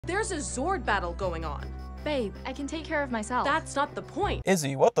There's a Zord battle going on. Babe, I can take care of myself. That's not the point.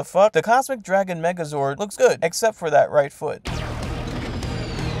 Izzy, what the fuck? The Cosmic Dragon Megazord looks good, except for that right foot.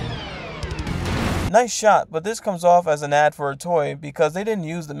 Nice shot, but this comes off as an ad for a toy because they didn't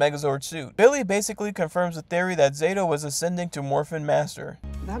use the Megazord suit. Billy basically confirms the theory that Zeta was ascending to Morphin Master.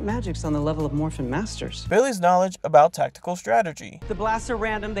 That magic's on the level of Morphin Masters. Billy's knowledge about tactical strategy. The blasts are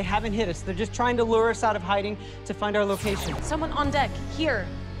random, they haven't hit us. They're just trying to lure us out of hiding to find our location. Someone on deck, here.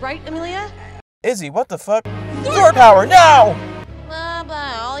 Right, Amelia? Izzy, what the fuck? Sword power, now! Blah,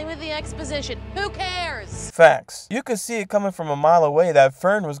 blah, only with the exposition. Who cares? Facts. You could see it coming from a mile away that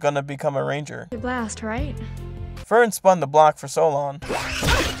Fern was gonna become a ranger. Your blast, right? Fern spun the block for Solon.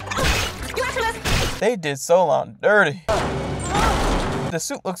 They did Solon dirty. The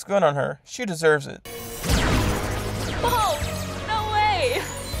suit looks good on her. She deserves it. Oh, no way!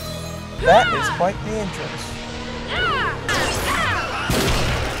 That is quite the entrance.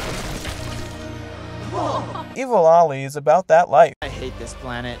 Evil Ollie is about that life. I hate this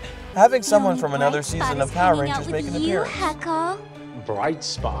planet. Having someone from another season of Power Rangers make an appearance. Bright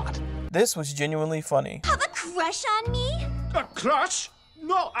spot. This was genuinely funny. Have a crush on me? A crush?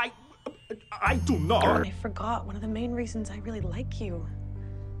 No, I do not. I forgot one of the main reasons I really like you.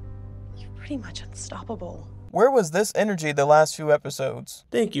 You're pretty much unstoppable. Where was this energy the last few episodes?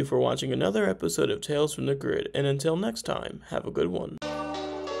 Thank you for watching another episode of Tales from the Grid, and until next time, have a good one.